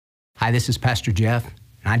Hi, this is Pastor Jeff,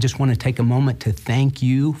 and I just want to take a moment to thank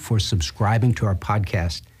you for subscribing to our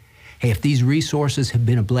podcast. Hey, if these resources have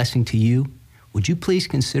been a blessing to you, would you please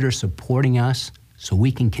consider supporting us so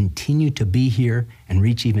we can continue to be here and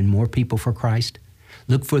reach even more people for Christ?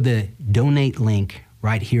 Look for the donate link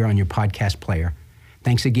right here on your podcast player.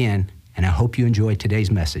 Thanks again, and I hope you enjoyed today's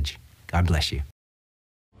message. God bless you.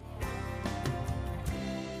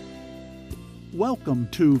 Welcome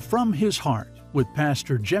to From His Heart with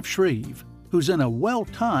Pastor Jeff Shreve, who's in a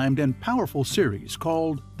well-timed and powerful series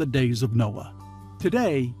called The Days of Noah.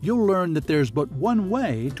 Today, you'll learn that there's but one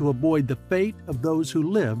way to avoid the fate of those who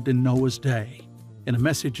lived in Noah's day, in a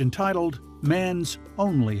message entitled, Man's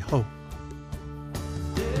Only Hope.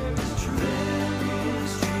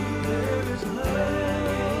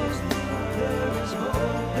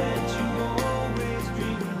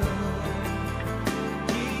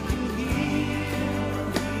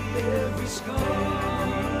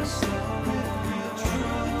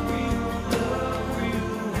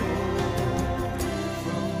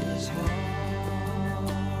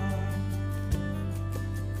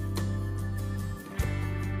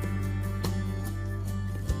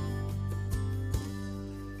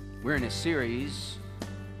 We're in a series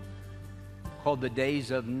called The Days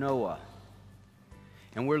of Noah,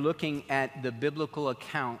 and we're looking at the biblical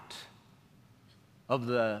account of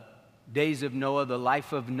the days of Noah, the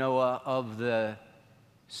life of Noah, of the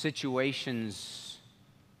situations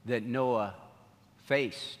that Noah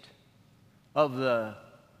faced, of the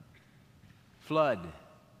flood,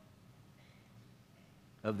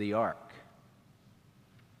 of the ark.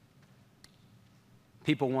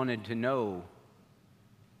 People wanted to know,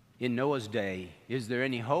 in Noah's day, is there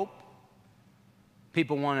any hope?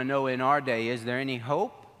 People want to know in our day, is there any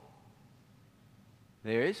hope?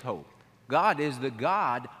 There is hope. God is the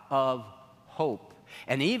God of hope.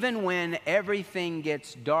 And even when everything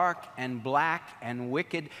gets dark and black and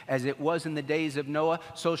wicked as it was in the days of Noah,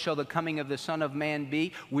 so shall the coming of the Son of Man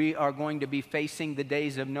be. We are going to be facing the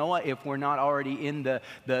days of Noah, if we're not already in the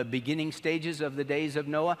beginning stages of the days of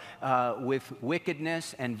Noah, with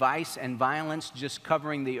wickedness and vice and violence just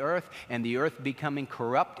covering the earth, and the earth becoming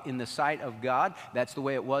corrupt in the sight of God. That's the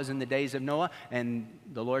way it was in the days of Noah, and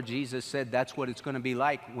the Lord Jesus said that's what it's going to be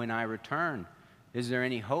like when I return. Is there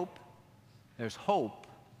any hope? There's hope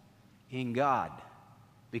in God,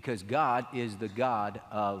 because God is the God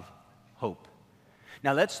of hope.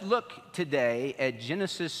 Now let's look today at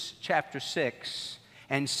Genesis chapter 6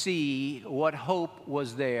 and see what hope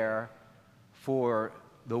was there for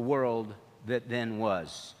the world that then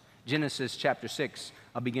was. Genesis chapter 6,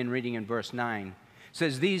 I'll begin reading in verse 9. It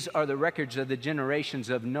says, "These are the records of the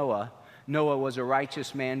generations of Noah. Noah was a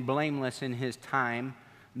righteous man, blameless in his time.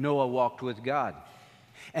 Noah walked with God.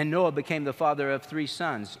 And Noah became the father of 3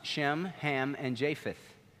 sons, Shem, Ham, and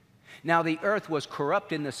Japheth. Now the earth was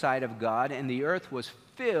corrupt in the sight of God, and the earth was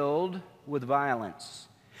filled with violence.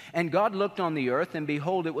 And God looked on the earth, and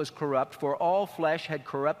behold, it was corrupt, for all flesh had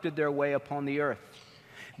corrupted their way upon the earth.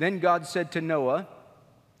 Then God said to Noah,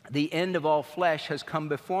 the end of all flesh has come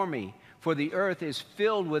before me, for the earth is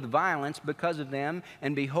filled with violence because of them,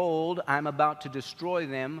 and behold, I am about to destroy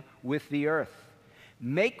them with the earth.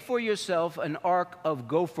 Make for yourself an ark of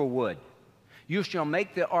gopher wood. You shall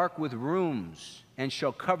make the ark with rooms, and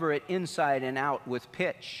shall cover it inside and out with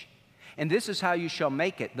pitch. And this is how you shall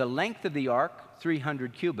make it. The length of the ark,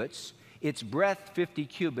 300 cubits, its breadth 50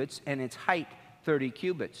 cubits, and its height 30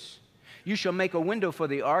 cubits. You shall make a window for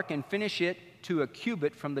the ark, and finish it to a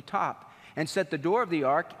cubit from the top, and set the door of the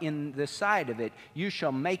ark in the side of it. You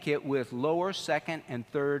shall make it with lower, second, and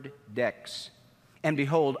third decks. And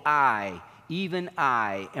behold, even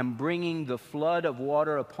I am bringing the flood of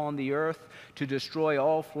water upon the earth to destroy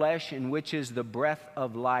all flesh, in which is the breath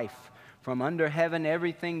of life. From under heaven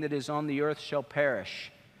everything that is on the earth shall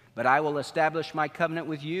perish. But I will establish my covenant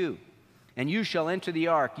with you, and you shall enter the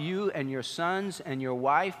ark, you and your sons and your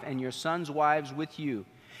wife and your sons' wives with you.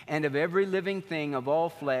 And of every living thing of all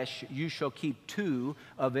flesh you shall keep 2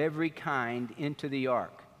 of every kind into the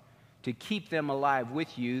ark. To keep them alive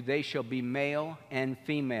with you, they shall be male and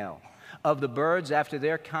female. Of the birds after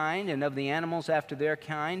their kind, and of the animals after their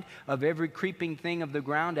kind, of every creeping thing of the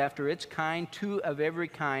ground after its kind, 2 of every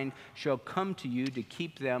kind shall come to you to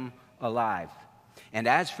keep them alive. And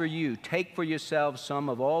as for you, take for yourselves some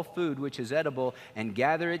of all food which is edible, and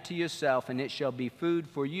gather it to yourself, and it shall be food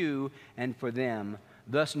for you and for them.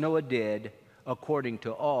 Thus Noah did, according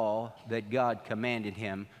to all that God commanded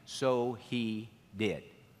him, so he did."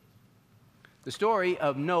 The story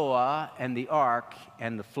of Noah and the ark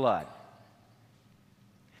and the flood.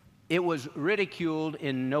 It was ridiculed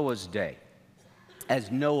in Noah's day.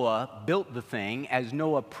 as Noah built the thing, as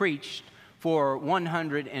Noah preached for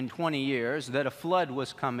 120 years that a flood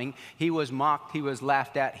was coming, he was mocked, he was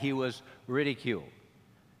laughed at, he was ridiculed.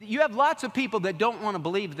 You have lots of people that don't want to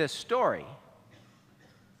believe this story.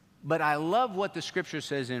 But I love what the scripture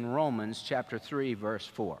says in Romans chapter 3, verse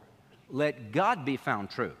 4. Let God be found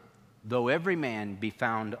true, though every man be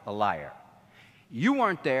found a liar. You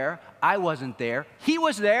weren't there, I wasn't there, he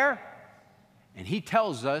was there, and he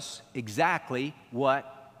tells us exactly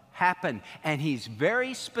what happened. And he's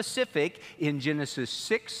very specific in Genesis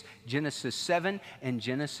 6, Genesis 7, and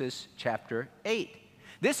Genesis chapter 8.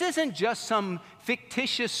 This isn't just some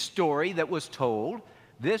fictitious story that was told.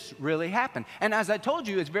 This really happened. And as I told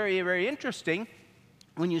you, it's very, very interesting.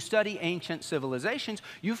 When you study ancient civilizations,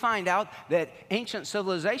 you find out that ancient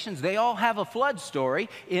civilizations, they all have a flood story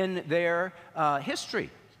in their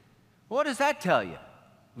history. What does that tell you?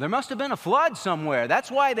 There must have been a flood somewhere. That's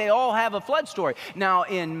why they all have a flood story. Now,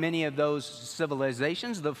 in many of those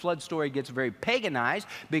civilizations, the flood story gets very paganized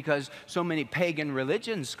because so many pagan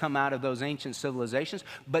religions come out of those ancient civilizations,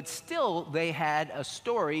 but still they had a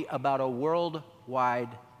story about a worldwide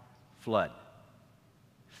flood.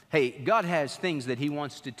 Hey, God has things that he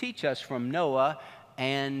wants to teach us from Noah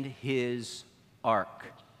and his ark.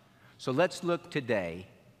 So let's look today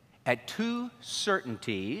at two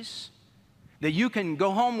certainties that you can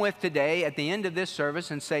go home with today at the end of this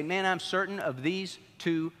service and say, man, I'm certain of these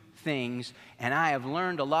two things, and I have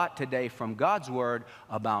learned a lot today from God's word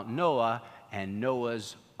about Noah and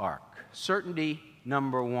Noah's ark. Certainty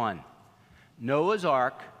number one, Noah's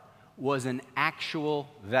ark was an actual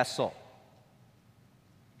vessel.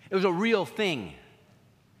 It was a real thing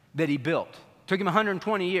that he built. It took him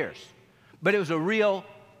 120 years, but it was a real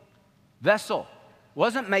vessel.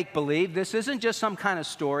 Wasn't make-believe. This isn't just some kind of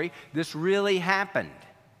story. This really happened.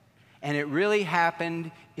 And it really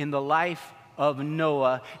happened in the life of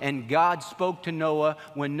Noah. And God spoke to Noah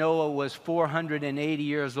when Noah was 480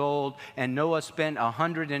 years old. And Noah spent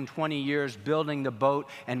 120 years building the boat.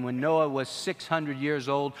 And when Noah was 600 years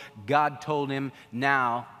old, God told him,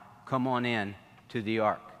 now come on in to the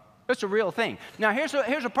ark. It's a real thing. Now, here's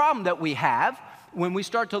a problem that we have when we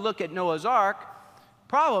start to look at Noah's ark.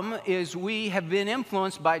 Problem is we have been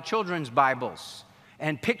influenced by children's Bibles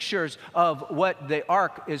and pictures of what the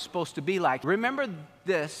ark is supposed to be like. Remember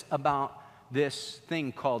this about this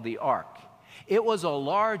thing called the ark. It was a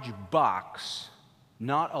large box,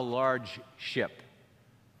 not a large ship.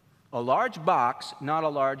 A large box, not a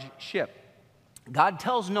large ship. God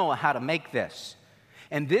tells Noah how to make this.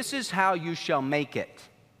 And this is how you shall make it.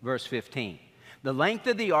 Verse 15. The length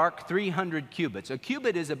of the ark, 300 cubits. A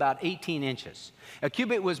cubit is about 18 inches. A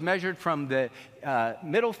cubit was measured from the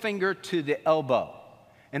middle finger to the elbow.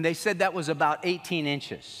 And they said that was about 18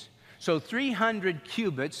 inches. So 300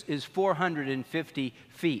 cubits is 450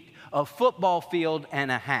 feet. A football field and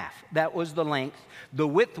a half. That was the length. The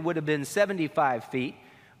width would have been 75 feet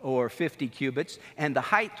or 50 cubits. And the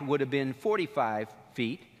height would have been 45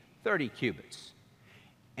 feet, 30 cubits.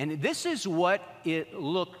 And this is what it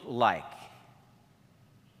looked like.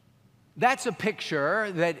 That's a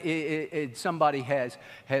picture that somebody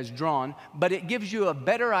has drawn, but it gives you a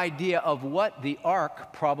better idea of what the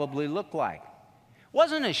ark probably looked like. It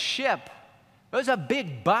wasn't a ship. It was a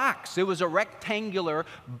big box. It was a rectangular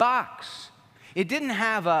box. It didn't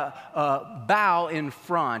have a bow in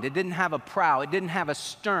front. It didn't have a prow. It didn't have a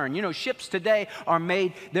stern. You know, ships today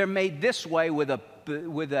they're made this way with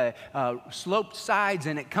a sloped sides,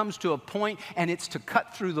 and it comes to a point, and it's to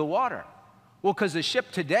cut through the water. Well, because the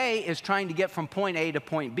ship today is trying to get from point A to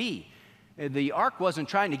point B. The ark wasn't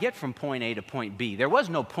trying to get from point A to point B. There was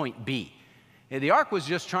no point B. The ark was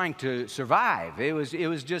just trying to survive. It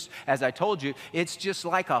was just, as I told you, it's just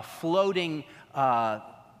like a floating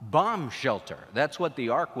bomb shelter. That's what the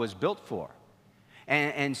ark was built for.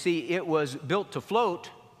 And see, it was built to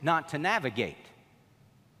float, not to navigate.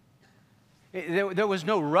 There was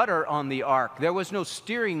no rudder on the ark. There was no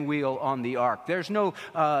steering wheel on the ark. There's no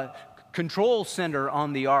control center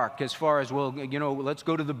on the ark as far as, well, you know, let's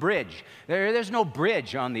go to the bridge. There's no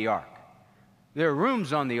bridge on the ark. There are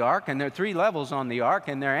rooms on the ark, and there are 3 levels on the ark,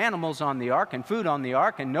 and there are animals on the ark, and food on the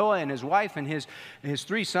ark, and Noah and his wife and his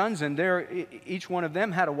 3 sons, and each one of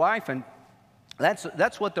them had a wife, and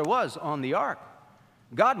that's what there was on the ark.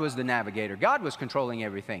 God was the navigator. God was controlling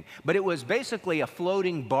everything. But it was basically a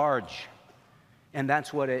floating barge, and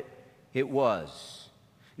that's what it was.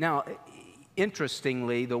 Now,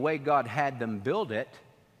 interestingly, the way God had them build it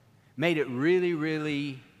made it really,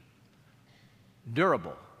 really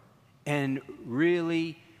durable and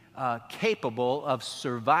really capable of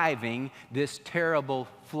surviving this terrible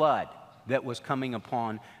flood that was coming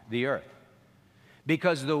upon the earth.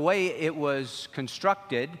 because the way it was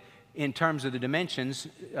constructed in terms of the dimensions,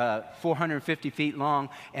 450 feet long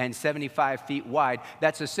and 75 feet wide,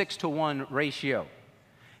 that's a 6-to-1 ratio.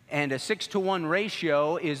 And a 6-to-1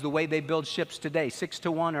 ratio is the way they build ships today,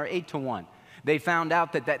 6-to-1 or 8-to-1. They found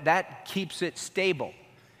out that keeps it stable.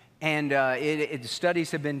 And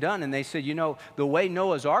studies have been done, and they said, you know, the way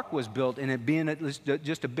Noah's Ark was built, and it being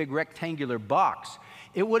just a big rectangular box,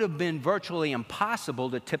 it would have been virtually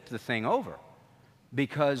impossible to tip the thing over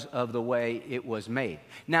because of the way it was made.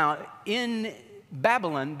 Now, in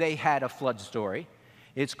Babylon, they had a flood story.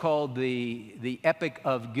 It's called the Epic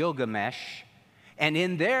of Gilgamesh. And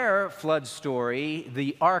in their flood story,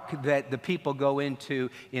 the ark that the people go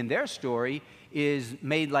into in their story is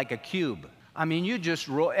made like a cube. I mean, you just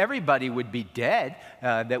roll, everybody would be dead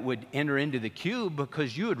that would enter into the cube,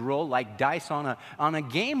 because you would roll like dice on a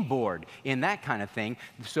game board in that kind of thing.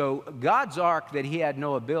 So God's ark that he had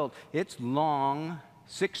Noah build, it's long,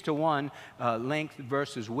 6-to-1 length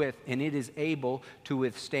versus width, and it is able to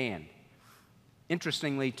withstand.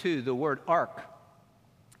 Interestingly, too, the word ark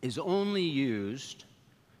is only used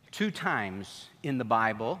 2 times in the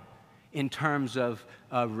Bible in terms of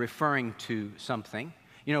referring to something.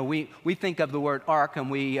 You know, we think of the word ark, and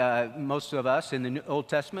most of us in the Old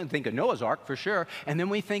Testament think of Noah's Ark for sure, and then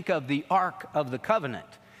we think of the Ark of the Covenant.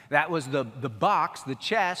 That was the box, the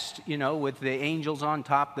chest, you know, with the angels on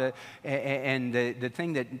top, and the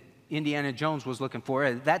thing that Indiana Jones was looking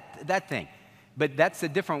for, that thing. But that's a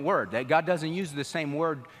different word. That God doesn't use the same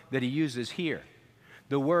word that he uses here.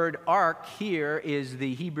 The word ark here is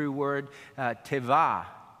the Hebrew word tevah.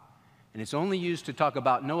 And it's only used to talk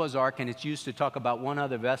about Noah's Ark, and it's used to talk about one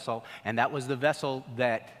other vessel, and that was the vessel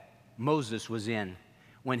that Moses was in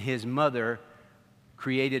when his mother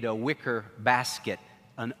created a wicker basket,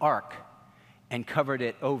 an ark, and covered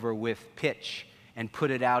it over with pitch and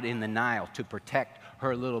put it out in the Nile to protect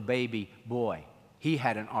her little baby boy. He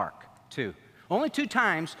had an ark too. Only 2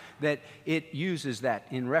 times that it uses that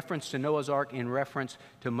in reference to Noah's Ark, in reference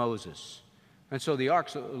to Moses. And so the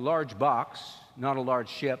ark's a large box, not a large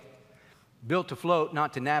ship, built to float,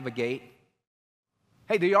 not to navigate.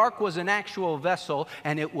 Hey, the ark was an actual vessel,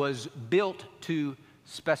 and it was built to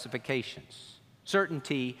specifications.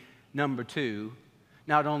 Certainty number 2,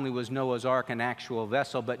 not only was Noah's Ark an actual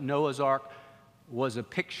vessel, but Noah's Ark was a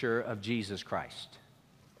picture of Jesus Christ.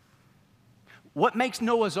 What makes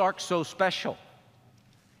Noah's Ark so special?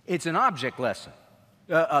 It's an object lesson.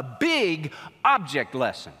 A big object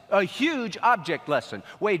lesson. A huge object lesson.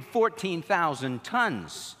 Weighed 14,000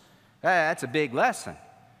 tons. That's a big lesson.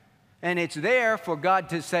 And it's there for God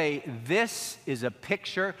to say, this is a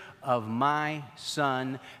picture of my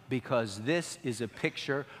son, because this is a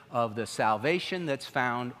picture of the salvation that's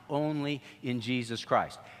found only in Jesus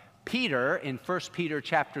Christ. Peter, in 1 Peter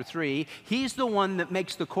chapter 3, he's the one that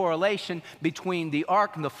makes the correlation between the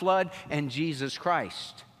ark and the flood and Jesus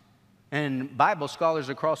Christ. And Bible scholars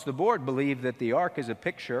across the board believe that the ark is a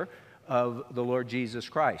picture of the Lord Jesus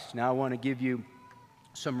Christ. Now I want to give you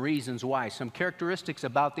some reasons why, some characteristics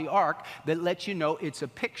about the ark that let you know it's a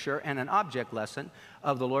picture and an object lesson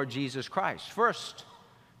of the Lord Jesus Christ. First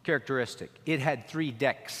characteristic, it had 3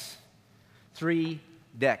 decks. 3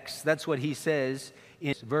 decks. That's what he says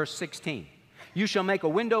in verse 16. You shall make a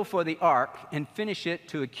window for the ark and finish it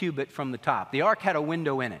to a cubit from the top. The ark had a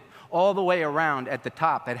window in it. All the way around at the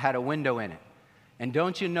top, it had a window in it. And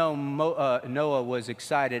don't you know Noah was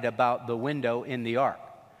excited about the window in the ark?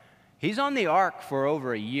 He's on the ark for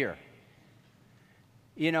over a year.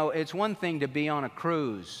 You know, it's one thing to be on a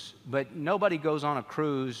cruise, but nobody goes on a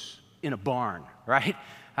cruise in a barn, right?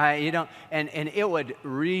 You don't, and it would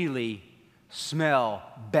really smell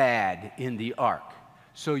bad in the ark.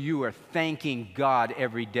 So you were thanking God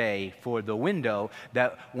every day for the window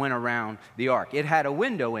that went around the ark. It had a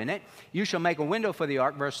window in it. You shall make a window for the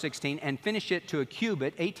ark, verse 16, and finish it to a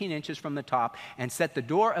cubit, 18 inches from the top, and set the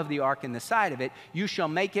door of the ark in the side of it. You shall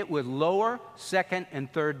make it with lower, second,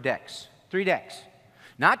 and third decks. 3 decks.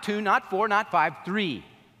 Not 2, not 4, not 5, 3.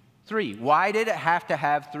 3. Why did it have to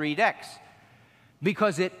have 3 decks?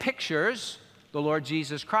 Because it pictures the Lord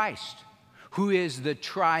Jesus Christ, who is the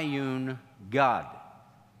triune God.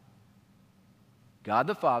 God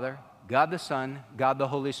the Father, God the Son, God the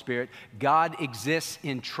Holy Spirit. God exists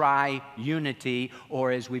in triunity,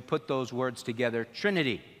 or as we put those words together,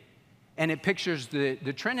 Trinity. And it pictures the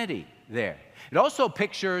Trinity there. It also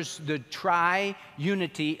pictures the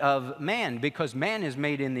triunity of man, because man is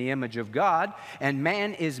made in the image of God, and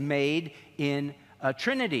man is made in a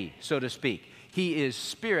Trinity, so to speak. He is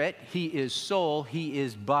spirit, he is soul, he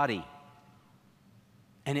is body.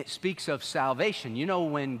 And it speaks of salvation. You know,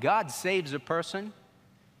 when God saves a person,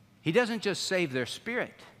 He doesn't just save their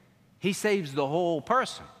spirit. He saves the whole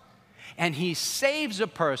person. And he saves a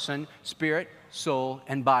person, spirit, soul,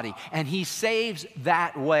 and body. And he saves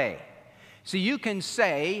that way. So you can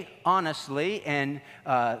say honestly and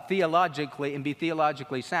theologically and be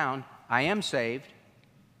theologically sound, I am saved,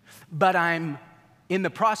 but I'm in the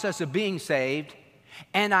process of being saved,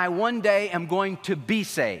 and I one day am going to be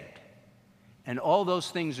saved. And all those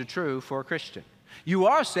things are true for a Christian. You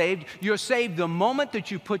are saved. You're saved the moment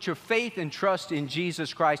that you put your faith and trust in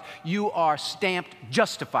Jesus Christ. You are stamped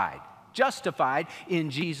justified. Justified in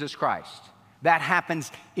Jesus Christ. That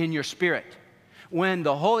happens in your spirit. When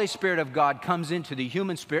the Holy Spirit of God comes into the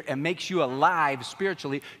human spirit and makes you alive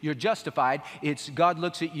spiritually, you're justified. It's God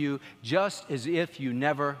looks at you just as if you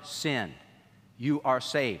never sinned. You are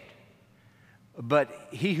saved. But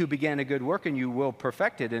he who began a good work in you will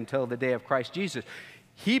perfect it until the day of Christ Jesus.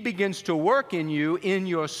 He begins to work in you, in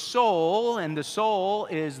your soul, and the soul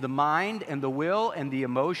is the mind and the will and the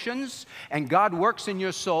emotions, and God works in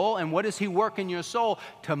your soul. And what does he work in your soul?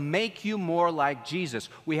 To make you more like Jesus.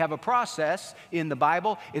 We have a process in the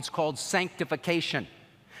Bible. It's called sanctification.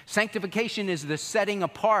 Sanctification is the setting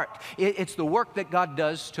apart. It's the work that God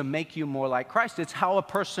does to make you more like Christ. It's how a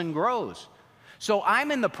person grows. So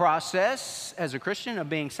I'm in the process, as a Christian, of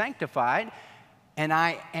being sanctified, and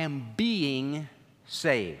I am being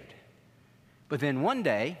saved. But then one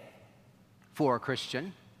day, for a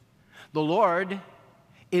Christian, the Lord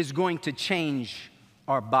is going to change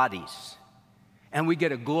our bodies, and we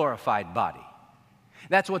get a glorified body.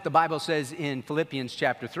 That's what the Bible says in Philippians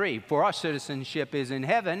chapter 3. For our citizenship is in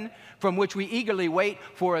heaven, from which we eagerly wait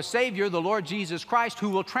for a Savior, the Lord Jesus Christ, who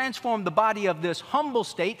will transform the body of this humble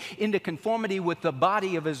state into conformity with the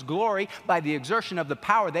body of his glory by the exertion of the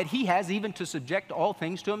power that he has even to subject all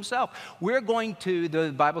things to himself. We're going to,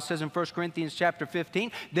 the Bible says in 1 Corinthians chapter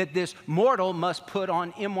 15, that this mortal must put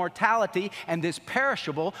on immortality and this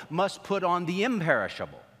perishable must put on the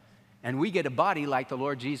imperishable. And we get a body like the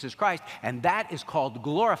Lord Jesus Christ, and that is called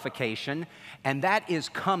glorification, and that is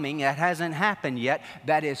coming. That hasn't happened yet.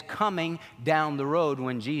 That is coming down the road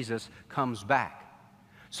when Jesus comes back.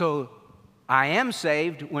 So I am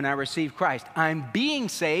saved when I receive Christ. I'm being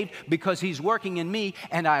saved because he's working in me,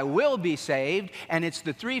 and I will be saved. And it's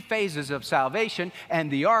the three phases of salvation, and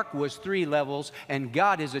the ark was 3 levels, and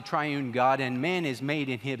God is a triune God, and man is made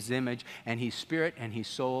in his image, and he's spirit, and he's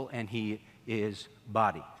soul, and he is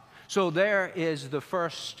body. So there is the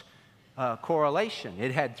first correlation.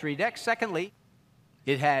 It had 3 decks. Secondly,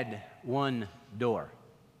 it had one door.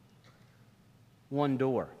 One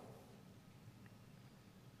door.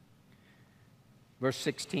 Verse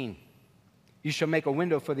 16. You shall make a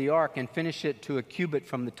window for the ark and finish it to a cubit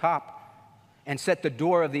from the top and set the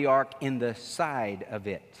door of the ark in the side of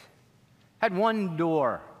it. Had one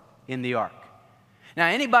door in the ark. Now,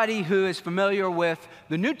 anybody who is familiar with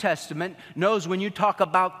the New Testament knows when you talk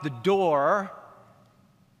about the door,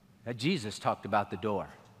 that Jesus talked about the door.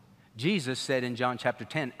 Jesus said in John chapter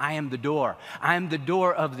 10, I am the door. I am the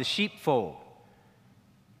door of the sheepfold.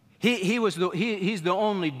 He's the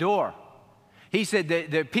only door. He said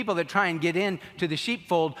that there are people that try and get into the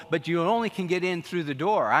sheepfold, but you only can get in through the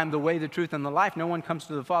door. I'm the way, the truth, and the life. No one comes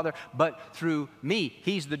to the Father but through me.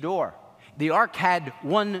 He's the door. The ark had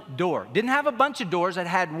one door. Didn't have a bunch of doors. It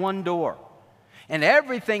had one door. And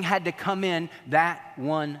everything had to come in that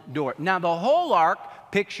one door. Now, the whole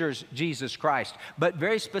ark pictures Jesus Christ. But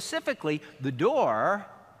very specifically, the door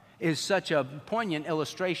is such a poignant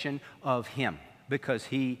illustration of him because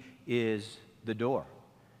he is the door.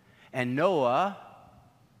 And Noah,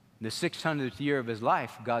 the 600th year of his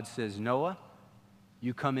life, God says, Noah,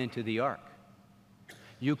 you come into the ark.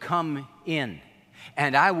 You come in.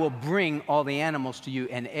 And I will bring all the animals to you.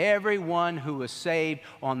 And everyone who was saved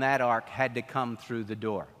on that ark had to come through the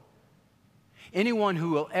door. Anyone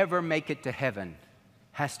who will ever make it to heaven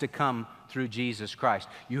has to come through Jesus Christ.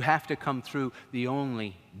 You have to come through the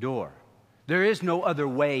only door. There is no other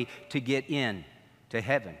way to get in to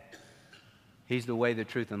heaven. He's the way, the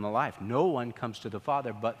truth, and the life. No one comes to the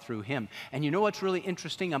Father but through him. And you know what's really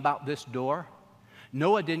interesting about this door?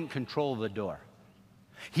 Noah didn't control the door.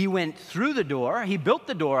 He went through the door. He built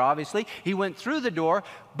the door, obviously. He went through the door.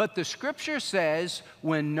 But the scripture says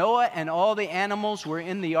when Noah and all the animals were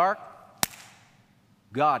in the ark,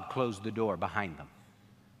 God closed the door behind them.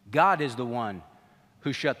 God is the one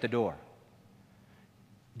who shut the door.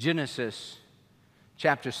 Genesis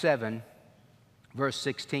chapter 7, verse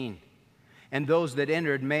 16. And those that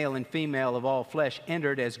entered, male and female of all flesh,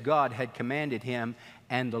 entered as God had commanded him,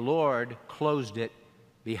 and the Lord closed it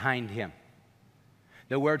behind him.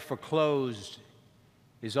 The word for closed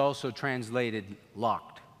is also translated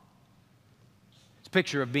locked. It's a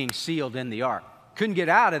picture of being sealed in the ark. Couldn't get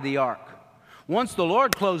out of the ark. Once the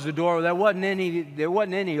Lord closed the door, there wasn't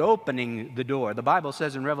any opening the door. The Bible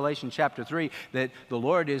says in Revelation chapter 3 that the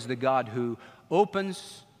Lord is the God who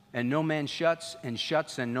opens and no man shuts, and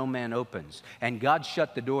shuts and no man opens. And God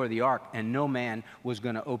shut the door of the ark, and no man was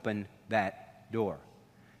going to open that door.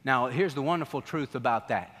 Now, here's the wonderful truth about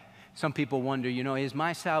that. Some people wonder, is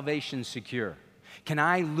my salvation secure? Can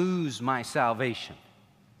I lose my salvation?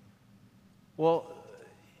 Well,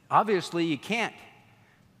 obviously you can't,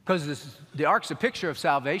 because the ark's a picture of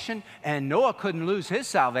salvation, and Noah couldn't lose his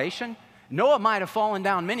salvation. Noah might have fallen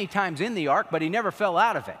down many times in the ark, but he never fell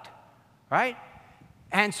out of it, right?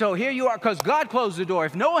 And so here you are, because God closed the door.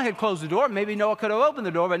 If Noah had closed the door, maybe Noah could have opened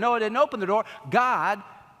the door, but Noah didn't open the door. God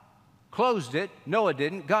closed it. Noah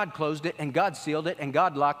didn't. God closed it, and God sealed it, and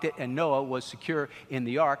God locked it, and Noah was secure in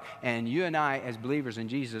the ark. And you and I, as believers in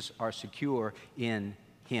Jesus, are secure in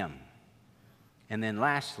Him. And then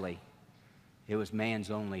lastly, it was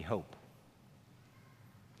man's only hope.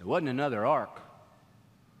 There wasn't another ark.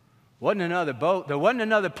 Wasn't another boat. There wasn't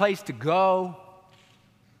another place to go.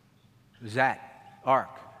 It was that ark.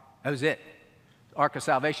 That was it. Ark of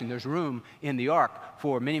salvation. There's room in the ark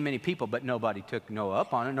for many, many people, but nobody took Noah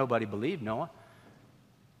up on it. Nobody believed Noah.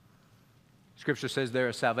 Scripture says there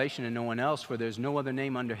is salvation in no one else, for there's no other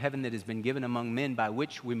name under heaven that has been given among men by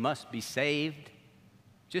which we must be saved.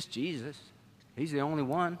 Just Jesus. He's the only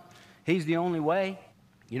one. He's the only way.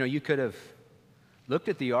 You could have looked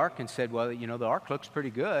at the ark and said, well, the ark looks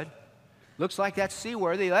pretty good. Looks like that's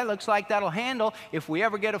seaworthy. That looks like that'll handle if we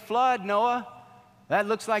ever get a flood, Noah. That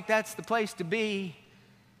looks like that's the place to be.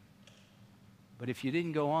 But if you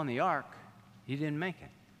didn't go on the ark, you didn't make it.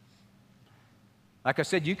 Like I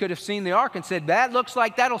said, you could have seen the ark and said, that looks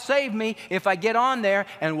like that'll save me if I get on there,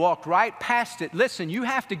 and walked right past it. Listen, you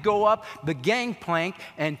have to go up the gangplank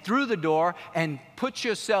and through the door and put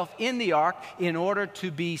yourself in the ark in order to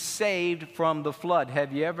be saved from the flood.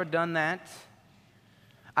 Have you ever done that?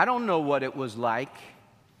 I don't know what it was like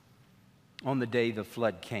on the day the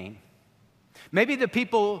flood came. Maybe the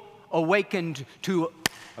people awakened to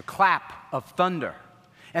a clap of thunder,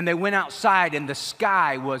 and they went outside and the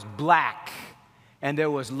sky was black and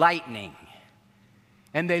there was lightning,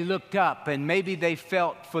 and they looked up, and maybe they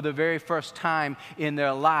felt for the very first time in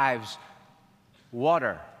their lives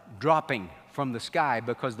water dropping from the sky,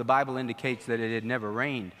 because the Bible indicates that it had never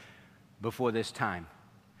rained before this time.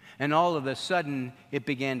 And all of a sudden it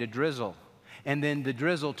began to drizzle, and then the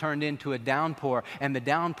drizzle turned into a downpour, and the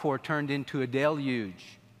downpour turned into a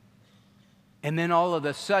deluge. And then all of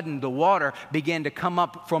a sudden, the water began to come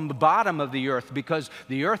up from the bottom of the earth, because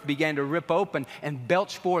the earth began to rip open and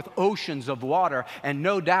belch forth oceans of water. And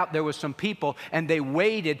no doubt there were some people, and they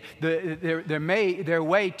waded their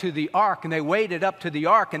way to the ark, and they waded up to the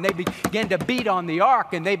ark, and they began to beat on the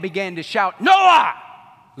ark, and they began to shout, "Noah,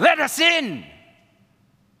 let us in!"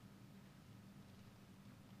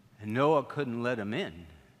 And Noah couldn't let them in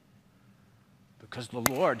because the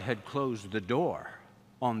Lord had closed the door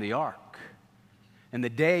on the ark. And the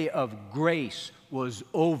day of grace was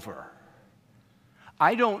over.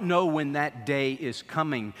 I don't know when that day is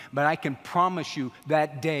coming, but I can promise you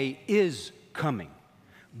that day is coming.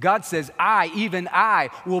 God says, even I,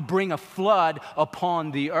 will bring a flood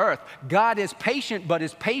upon the earth. God is patient, but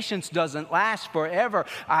His patience doesn't last forever.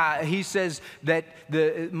 He says that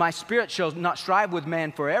my spirit shall not strive with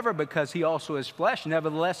man forever, because he also is flesh.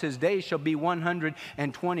 Nevertheless, his days shall be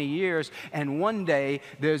 120 years, and one day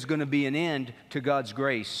there's going to be an end to God's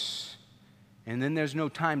grace. And then there's no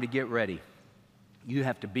time to get ready. You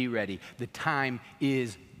have to be ready. The time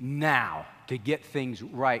is now to get things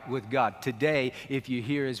right with God. Today, if you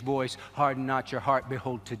hear His voice, harden not your heart.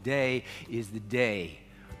 Behold, today is the day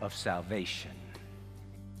of salvation.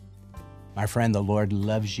 My friend, the Lord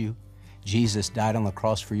loves you. Jesus died on the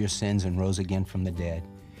cross for your sins and rose again from the dead.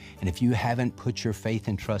 And if you haven't put your faith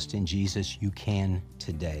and trust in Jesus, you can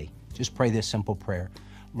today. Just pray this simple prayer.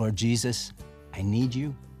 Lord Jesus, I need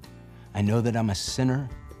you. I know that I'm a sinner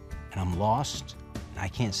and I'm lost and I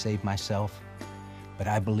can't save myself. But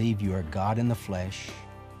I believe you are God in the flesh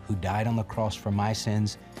who died on the cross for my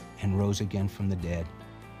sins and rose again from the dead.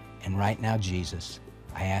 And right now, Jesus,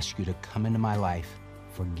 I ask you to come into my life,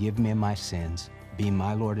 forgive me of my sins, be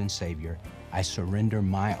my Lord and Savior. I surrender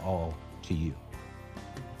my all to you.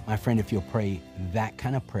 My friend, if you'll pray that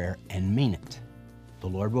kind of prayer and mean it, the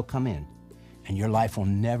Lord will come in and your life will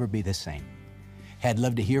never be the same. Hey, I'd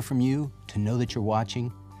love to hear from you, to know that you're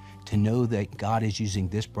watching, to know that God is using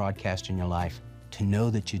this broadcast in your life, to know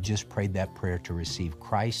that you just prayed that prayer to receive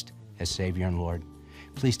Christ as Savior and Lord.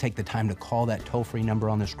 please take the time to call that toll-free number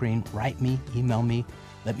on the screen. Write me, email me,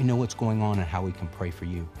 let me know what's going on and how we can pray for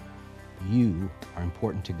you. You are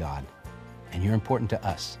important to God, and you're important to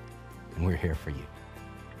us, and we're here for you.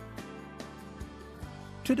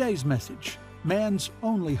 Today's message, Man's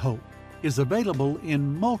Only Hope, is available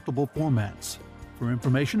in multiple formats. For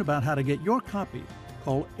information about how to get your copy,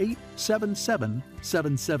 call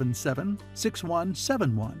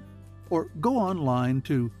 877-777-6171 or go online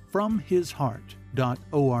to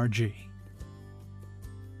FromHisHeart.org.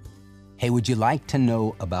 Hey, would you like to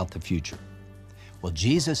know about the future? Well,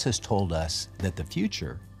 Jesus has told us that the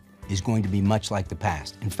future is going to be much like the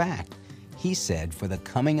past. In fact, he said, for the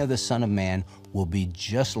coming of the Son of Man will be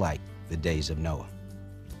just like the days of Noah.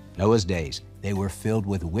 Noah's days, they were filled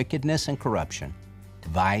with wickedness and corruption,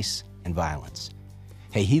 vice and violence.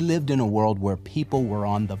 Hey, he lived in a world where people were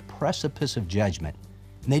on the precipice of judgment,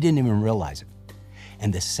 and they didn't even realize it.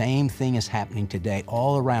 And the same thing is happening today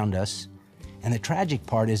all around us. And the tragic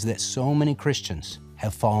part is that so many Christians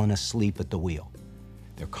have fallen asleep at the wheel.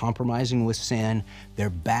 They're compromising with sin, they're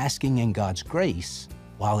basking in God's grace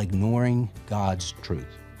while ignoring God's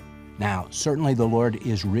truth. Now, certainly the Lord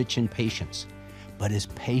is rich in patience, but his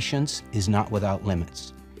patience is not without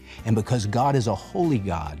limits. And because God is a holy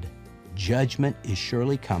God, judgment is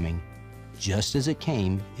surely coming, just as it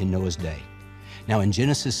came in Noah's day. Now in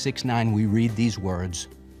Genesis 6:9, we read these words,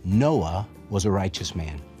 Noah was a righteous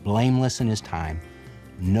man, blameless in his time.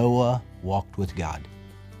 Noah walked with God.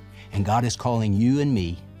 And God is calling you and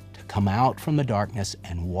me to come out from the darkness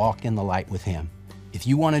and walk in the light with him. If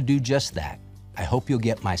you want to do just that, I hope you'll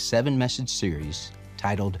get my 7-message series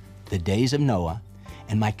titled The Days of Noah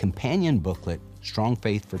and my companion booklet, Strong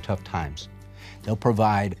Faith for Tough Times. They'll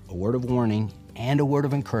provide a word of warning and a word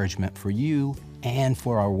of encouragement for you and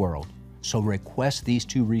for our world. So request these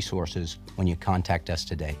 2 resources when you contact us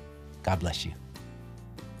today. God bless you.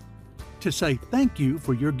 To say thank you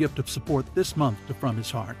for your gift of support this month to From His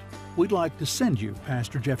Heart, we'd like to send you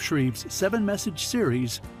Pastor Jeff Shreve's 7-message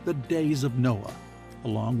series, The Days of Noah,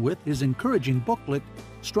 along with his encouraging booklet,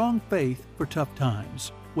 Strong Faith for Tough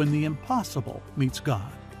Times, When the Impossible Meets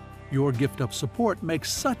God. Your gift of support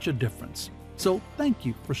makes such a difference. So thank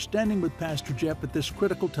you for standing with Pastor Jeff at this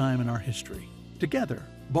critical time in our history. Together,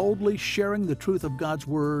 boldly sharing the truth of God's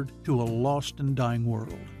Word to a lost and dying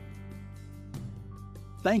world.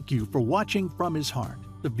 Thank you for watching From His Heart,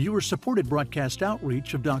 the viewer-supported broadcast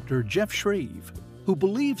outreach of Dr. Jeff Shreve, who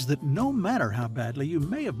believes that no matter how badly you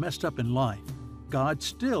may have messed up in life, God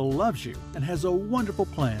still loves you and has a wonderful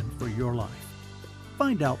plan for your life.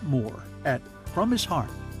 Find out more at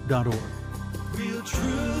FromHisHeart.org. Real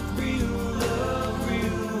truth, real